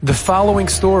The following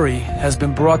story has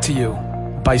been brought to you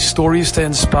by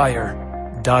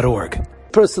StoriesToInspire.org.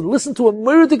 Person, listen to a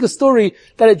murdic story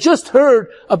that I just heard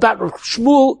about Reb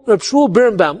Shmuel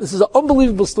Birnbaum. This is an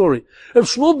unbelievable story. Reb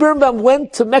Shmuel Birnbaum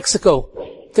went to Mexico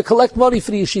to collect money for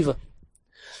the yeshiva.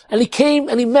 And he came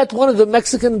and he met one of the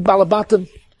Mexican balabatim.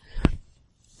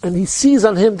 And he sees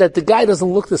on him that the guy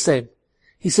doesn't look the same.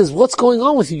 He says, "What's going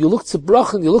on with you? You look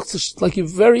tzibrochen, you look like you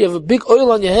have a big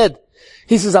oil on your head."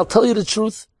 He says, "I'll tell you the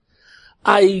truth.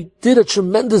 I did a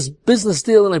tremendous business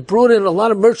deal and I brought in a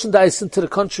lot of merchandise into the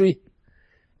country,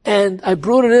 and I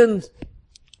brought it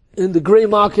in the gray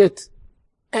market,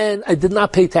 and I did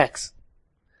not pay tax.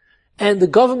 And the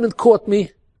government caught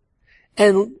me,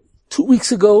 and 2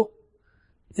 weeks ago,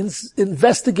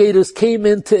 investigators came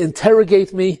in to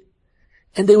interrogate me,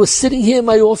 and they were sitting here in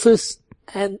my office,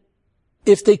 and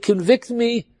if they convict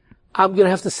me, I'm going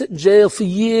to have to sit in jail for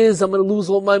years, I'm going to lose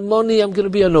all my money, I'm going to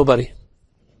be a nobody."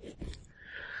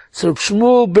 So Reb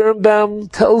Shmuel Birnbaum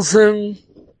tells him,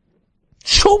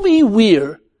 "Show me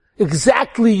where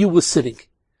exactly you were sitting.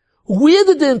 Where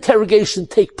did the interrogation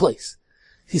take place?"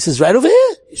 He says, "Right over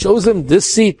here." He shows him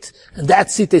this seat and that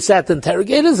seat they sat the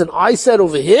interrogators, and I sat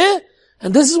over here,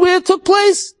 and this is where it took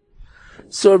place.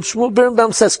 So Reb Shmuel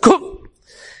Birnbaum says, "Come."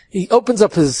 He opens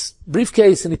up his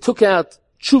briefcase and he took out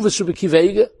Tshuvas Rebbe Akiva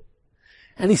Eiger,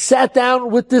 and he sat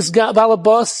down with this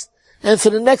balabas, and for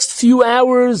the next few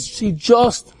hours he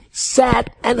just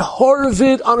sat and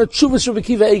horrified on a Tshuvas Rebbe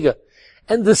Akiva Eiger.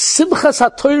 And the Simchas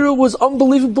HaTorah was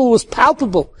unbelievable, was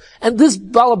palpable. And this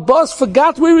balabas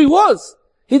forgot where he was.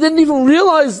 He didn't even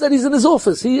realize that he's in his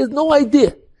office. He had no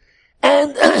idea.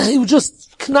 And he was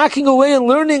just knocking away and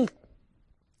learning.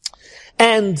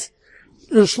 And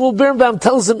Shmuel Birnbaum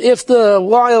tells him after a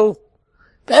while,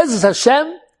 "Be'ezus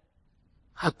Hashem,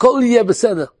 hakol yeh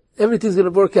beseder." Everything's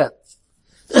going to work out.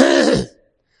 The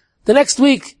next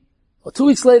week, or 2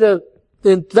 weeks later, the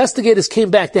investigators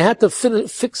came back. They had to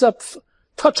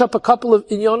touch up a couple of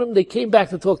inyonim. They came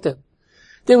back to talk to him.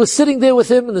 They were sitting there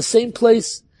with him in the same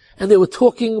place, and they were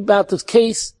talking about this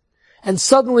case. And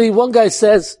suddenly one guy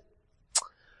says,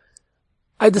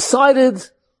 "I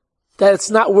decided that it's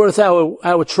not worth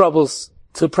our troubles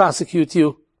to prosecute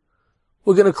you.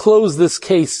 We're going to close this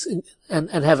case and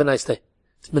have a nice day.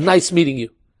 It's been nice meeting you.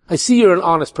 I see you're an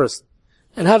honest person.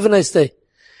 And have a nice day."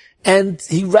 And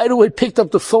he right away picked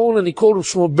up the phone and he called Reb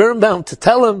Shmuel Birnbaum to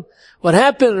tell him what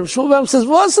happened. And Shmuel Birnbaum says,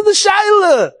 "What's the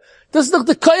shaila? This is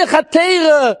the koyach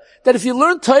HaTorah, that if you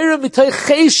learn Torah mitoch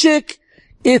cheshik,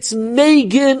 it's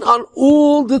megan on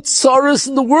all the tsaras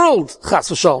in the world." Chas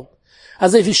v'shalom.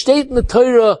 As if you state in the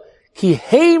Torah, ki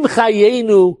heim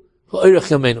chayenu v'oirach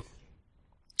yameinu.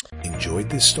 Enjoyed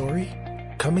this story?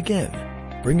 Come again.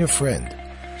 Bring a friend.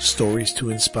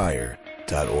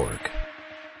 StoriesToInspire.org